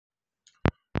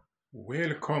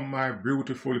Welcome, my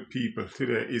beautiful people.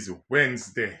 Today is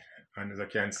Wednesday, and as I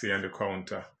can see on the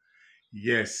counter,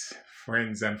 yes,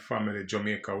 friends and family,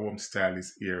 Jamaica home style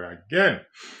is here again.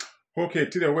 Okay,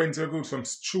 today Wednesday, we'll do some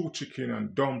stew chicken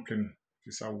and dumpling.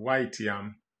 It's a white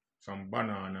yam, some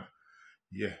banana.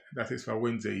 Yeah, that is for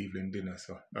Wednesday evening dinner.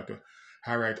 So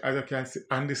all right. As I can see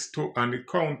on the stove, on the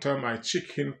counter, my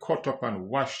chicken cut up and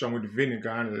washed down with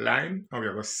vinegar and lime, and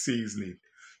we're gonna season it.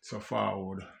 So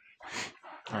forward.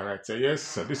 All right, so yes,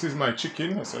 so this is my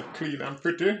chicken. I said clean and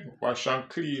pretty. Wash and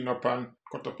clean up and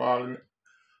cut up all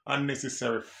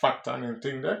unnecessary fat and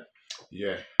anything there.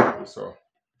 Yeah, so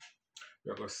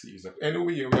we're going to season up.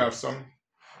 Anyway, we have some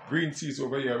green cheese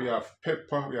over here. We have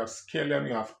pepper, we have scallion,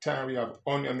 we have thyme, we have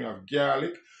onion, we have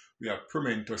garlic, we have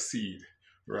pimento seed.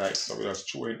 Right, so we're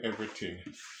just throwing everything.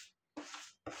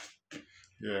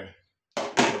 Yeah,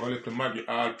 we have a little Maggi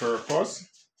all-purpose.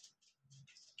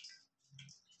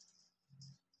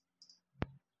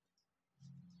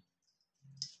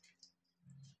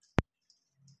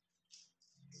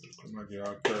 Maggi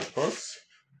all-purpose.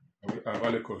 We have a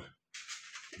little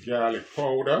garlic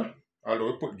powder.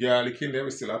 Although we put garlic in there,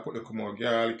 we still have to put more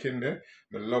garlic in there.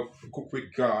 I love to cook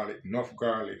with garlic, enough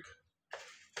garlic.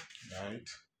 Right.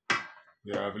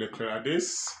 We have a little of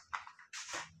this.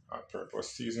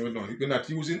 All-purpose seasoning. We're not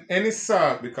using any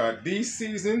salt because these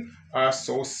seasonings are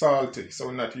so salty. So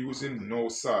we're not using no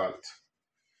salt.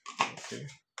 Okay.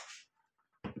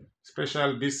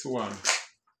 Especially this one.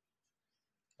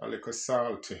 A little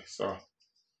salty. So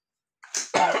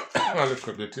a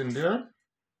little bit in there.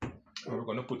 And we're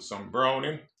going to put some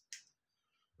browning.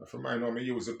 If you mind how I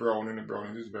use the browning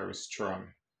is very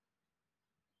strong.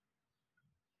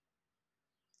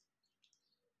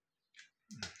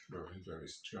 Very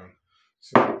strong.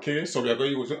 So, okay, so we're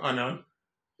going to use the onion,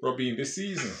 rub in the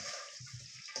season.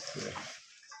 Yeah.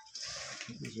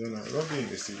 Rub in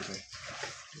the season.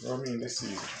 Rub in the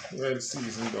season. Well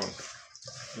seasoned down.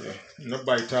 Yeah. No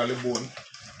bite all the bone.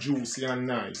 Juicy and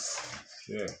nice.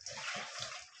 Yeah.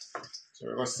 So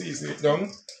we're going to season it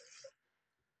down.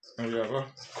 And we're going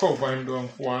to cover him down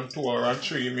for 1, 2, or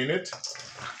 3 minutes.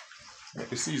 Make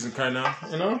the season kind of,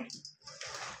 you know.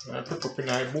 And I put up in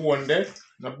the bone there.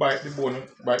 Now bite the bone,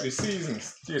 bite the season.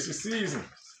 Taste the season.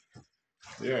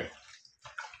 Yeah.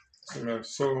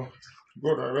 So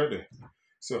good already.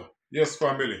 So, yes,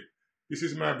 family. This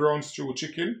is my brown stew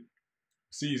chicken.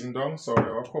 Seasoned down. So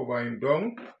I'll cover him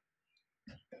down.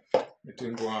 Let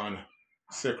him go on.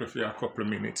 Circle for a couple of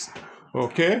minutes.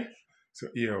 Okay? So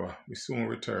here we soon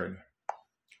return.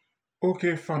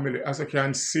 Okay, family, as you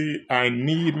can see, I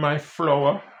need my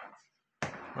flour.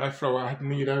 My flour I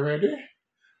need already.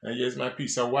 And here's my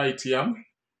piece of white yam.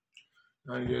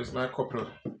 And here's my couple of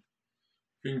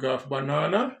finger of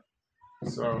banana.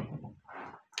 So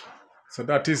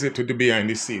that is it to the behind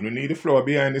the scene. We need the flour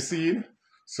behind the scene.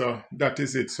 So that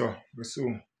is it. So we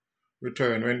soon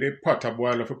return. When the pot a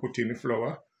boil, if we put in the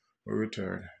flour, we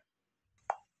return.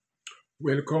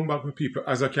 Welcome back, people.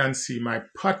 As I can see, my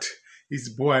pot is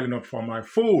boiling up for my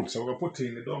food. So we'll put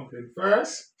in the dumpling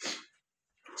first.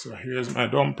 So here's my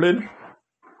dumpling.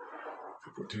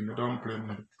 Put in the dumpling in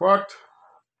the pot.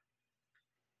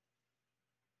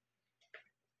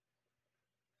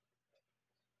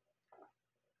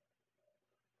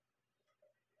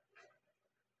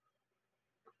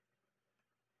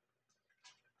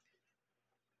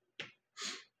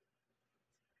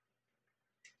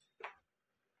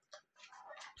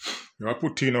 I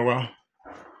put in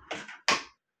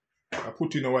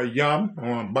our yam,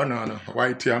 our banana,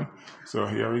 white yam. So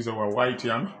here is our white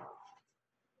yam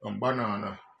and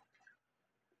banana.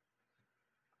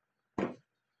 Okay,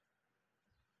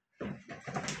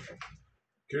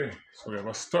 so we have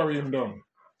a stir him down.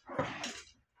 I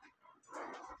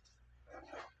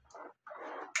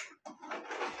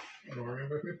don't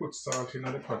remember if we put salt in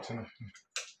the pot. I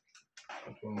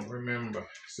don't remember.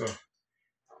 So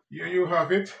here you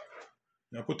have it.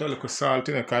 I put a little salt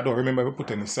in it because I don't remember if we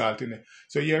put any salt in it.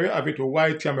 So here you have it with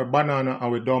white yam, a banana,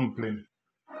 and with dumpling.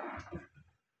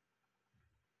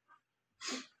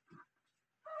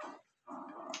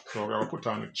 So we're going to put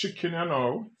on the chicken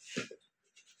now.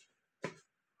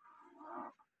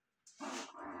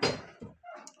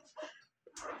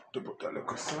 To put a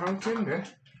little salt in there.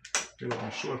 I'm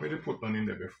not sure if I did put none in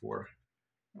there before.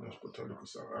 Just put a little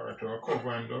salt. Alright, we'll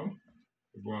cover him down.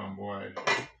 Go and boil.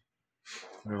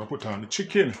 We're going to put on the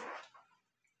chicken.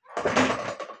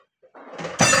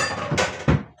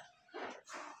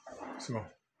 So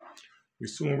we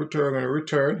soon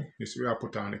return. This way I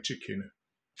put on the chicken.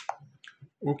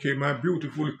 Okay, my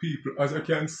beautiful people, as I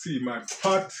can see, my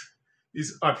pot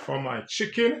is hot for my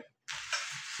chicken.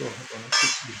 So I'm going to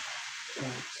quickly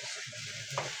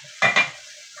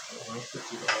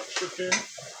chicken.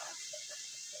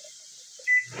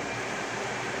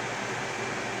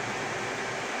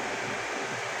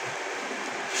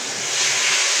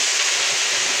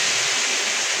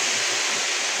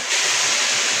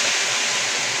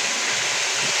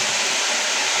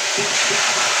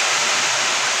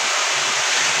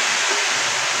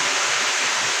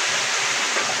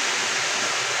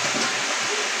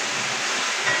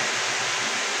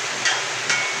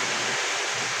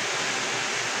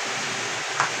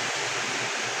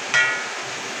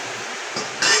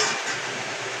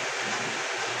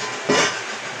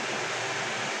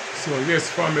 So yes,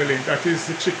 family, that is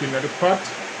the chicken at the pot.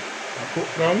 I cook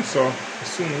down, so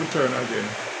soon return again.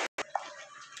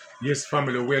 Yes,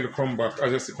 family, welcome back.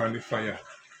 As I sit on the fire.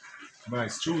 My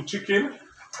stew chicken,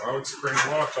 I would spring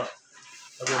water.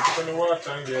 I will put in the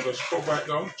water and just cover it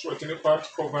down, throw it in the pot,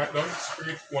 cover it down,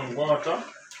 spring it on water.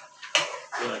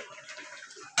 Yeah.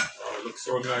 Oh, it looks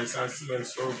so nice and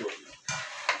smells so good.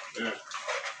 Yeah.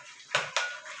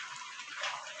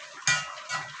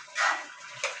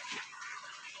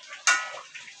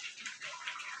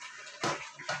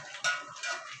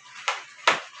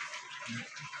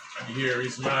 And here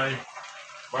is my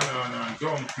banana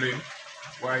dumpling,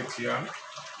 white yam.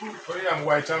 Oh yeah, I'm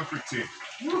white and pretty.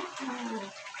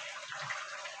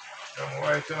 I'm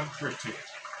white and pretty.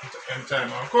 And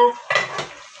time I cook.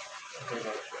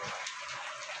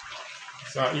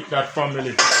 So I eat that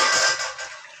family.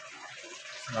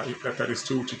 So I eat that at the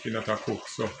stew chicken that I cook.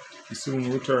 So we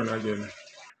soon return again.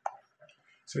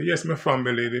 So yes, my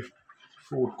family, the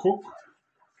food cook.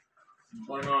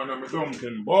 Banana my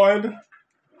dumpling boiled.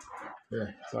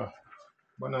 Yeah, so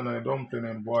banana dumpling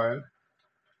and boiled.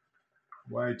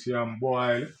 White yam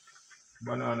boiled.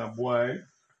 Banana boiled.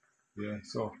 Yeah,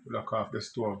 so lock off the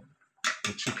stove.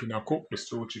 The chicken I cook, the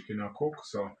stew chicken I cook.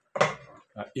 So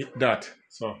I eat that.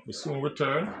 So we soon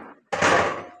return.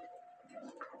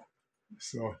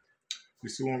 So we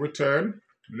soon return.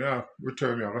 Now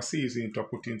return we have a seasoning to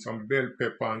put in some bell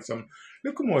pepper and some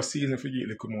little more seasoning for you,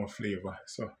 little more flavor.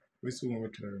 So we soon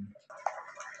return.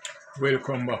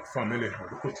 Welcome back family.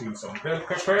 We'll put in some bell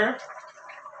pepper.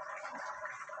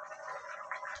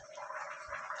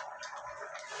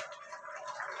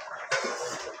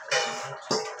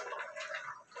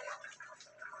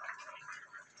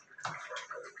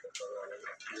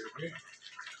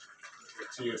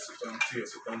 Taste it and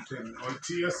taste it and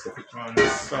taste. If it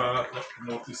wants salt, little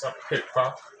more piece of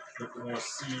pepper, little more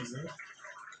seasoning.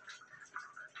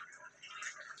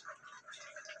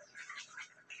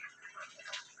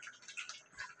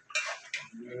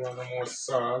 You want more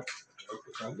salt,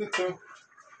 put a little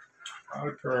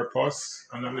all purpose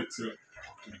and a little.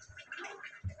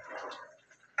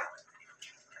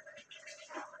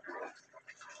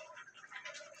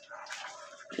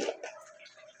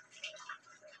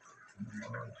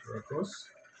 All purpose.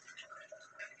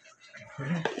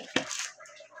 Okay.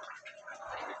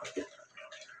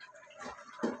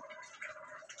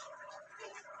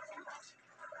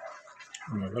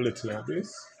 A little of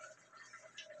this.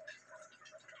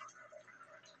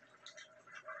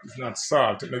 It's not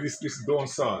salt. No, this don't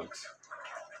salt.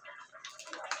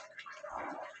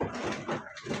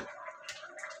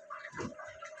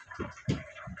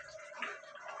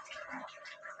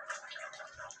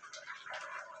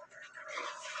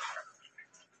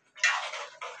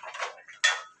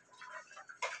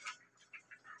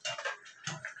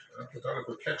 I put a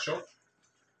little ketchup.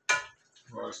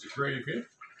 Was the gravy.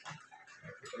 I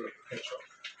put a little ketchup.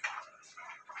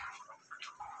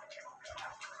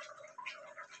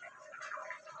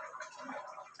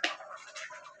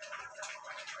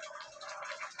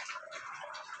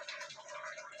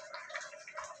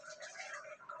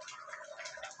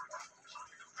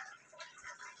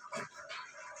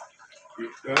 Get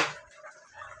that.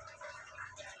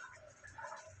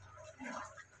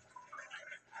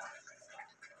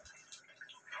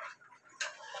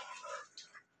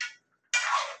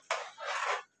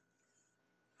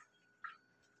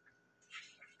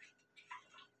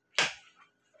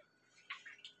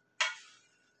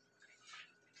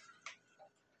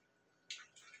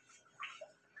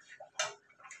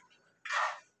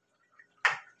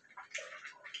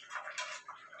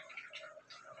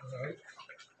 Alright.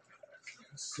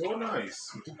 So nice.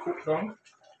 To cook down.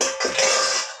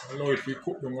 I know if we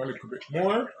cook them a little bit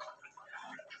more.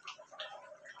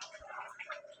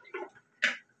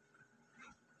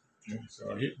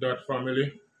 So I hit that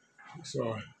family.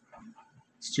 So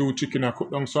stew chicken I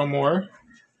cook them some more.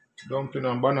 Dumpling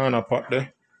and banana pot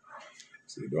there.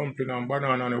 See dumpling and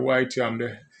banana and the white yam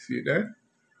there. See it there?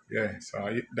 Yeah, so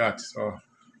I hit that. So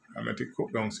I'm going to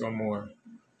cook down some more.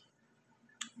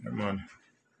 Yeah, man.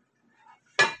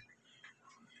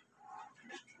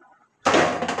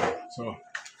 So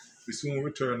we soon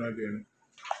return again.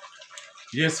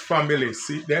 Yes, family,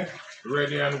 see there?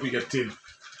 Ready and waiting.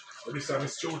 So this is my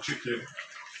stew chicken.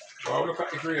 Wow, look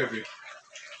at the gravy.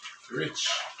 Rich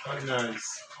and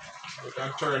nice. We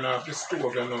can turn off the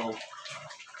stove now.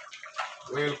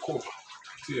 Well cooked.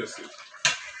 Taste it.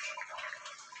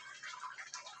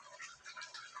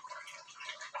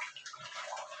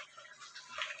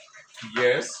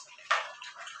 Yes.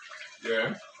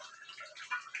 Yeah.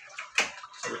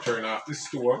 So we turn off the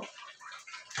stove.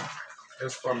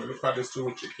 Yes, family, look at the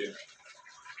stew chicken.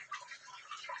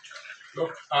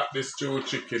 Look at the stew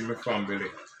chicken, my family.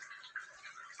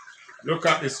 Look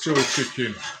at the stew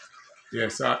chicken.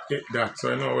 Yes, I ate that.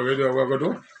 So you know what we're going to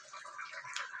do?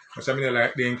 Because I mean,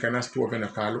 like the kind of stove in the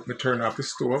car. Look, me turn off the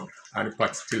stove and the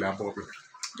pot still a bubble.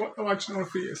 But I watch no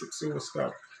face, it's so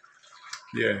stop.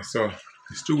 Yeah, so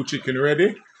the stew chicken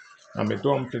ready. And my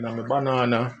dumpling and my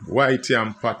banana, white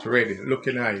yam pot ready.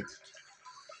 Looking at it.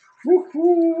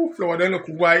 Woohoo! Flour then look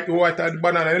white, the white of the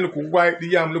banana then look white, the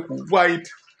yam look white.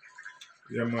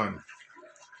 Yeah, man.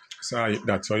 So I eat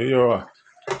that. So yeah,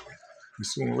 we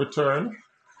soon return.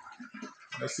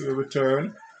 Let's see we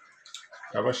return.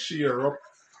 Have a share up.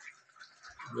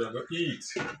 We're going to eat.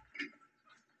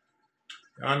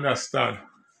 You understand?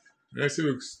 Let's see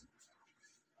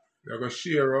we're going to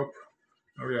share up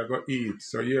and we're going to eat.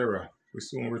 So yeah, we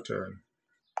soon return.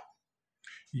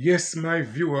 Yes, my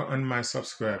viewer and my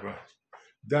subscriber.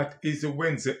 That is a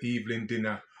Wednesday evening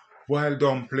dinner. Wild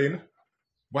dumpling,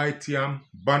 white yam,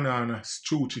 banana,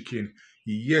 stew chicken.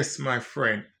 Yes, my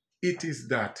friend, it is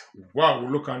that. Wow,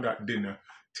 look at that dinner.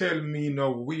 Tell me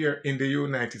now where in the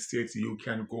United States you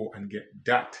can go and get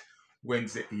that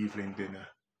Wednesday evening dinner.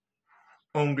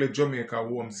 Only Jamaica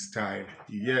home style.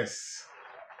 Yes.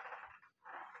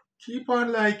 Keep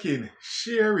on liking,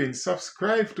 sharing,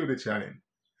 subscribe to the channel.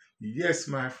 Yes,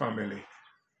 my family.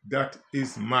 That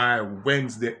is my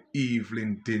Wednesday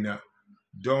evening dinner.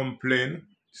 Dumpling,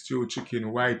 stew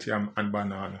chicken, white yam, and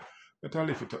banana. But I'll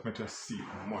lift it up to see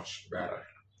much better.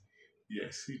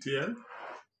 Yes, see it here?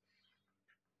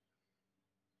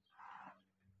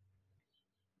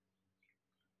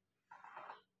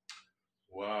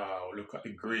 Wow, look at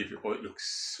the gravy. Oh, it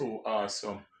looks so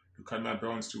awesome. Look at my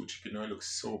brown stew chicken. Oh, it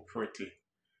looks so pretty.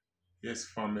 Yes,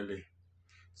 family.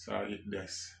 So I eat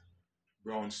this.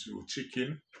 Brown stew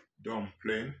chicken,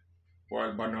 dumpling,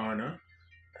 wild banana,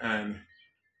 and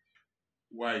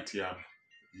white yam.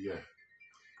 Yeah.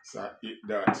 So I eat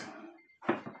that.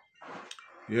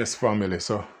 Yes, family.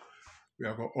 So we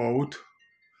are going out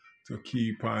to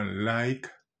keep on like,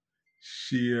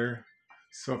 share,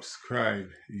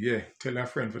 subscribe. Yeah, tell a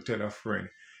friend for tell a friend.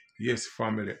 Yes,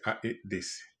 family, I eat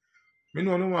this. Me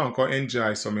know no one can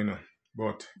enjoy some, you know.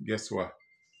 But guess what?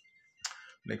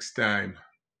 Next time,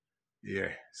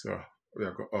 yeah. So we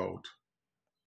are go out.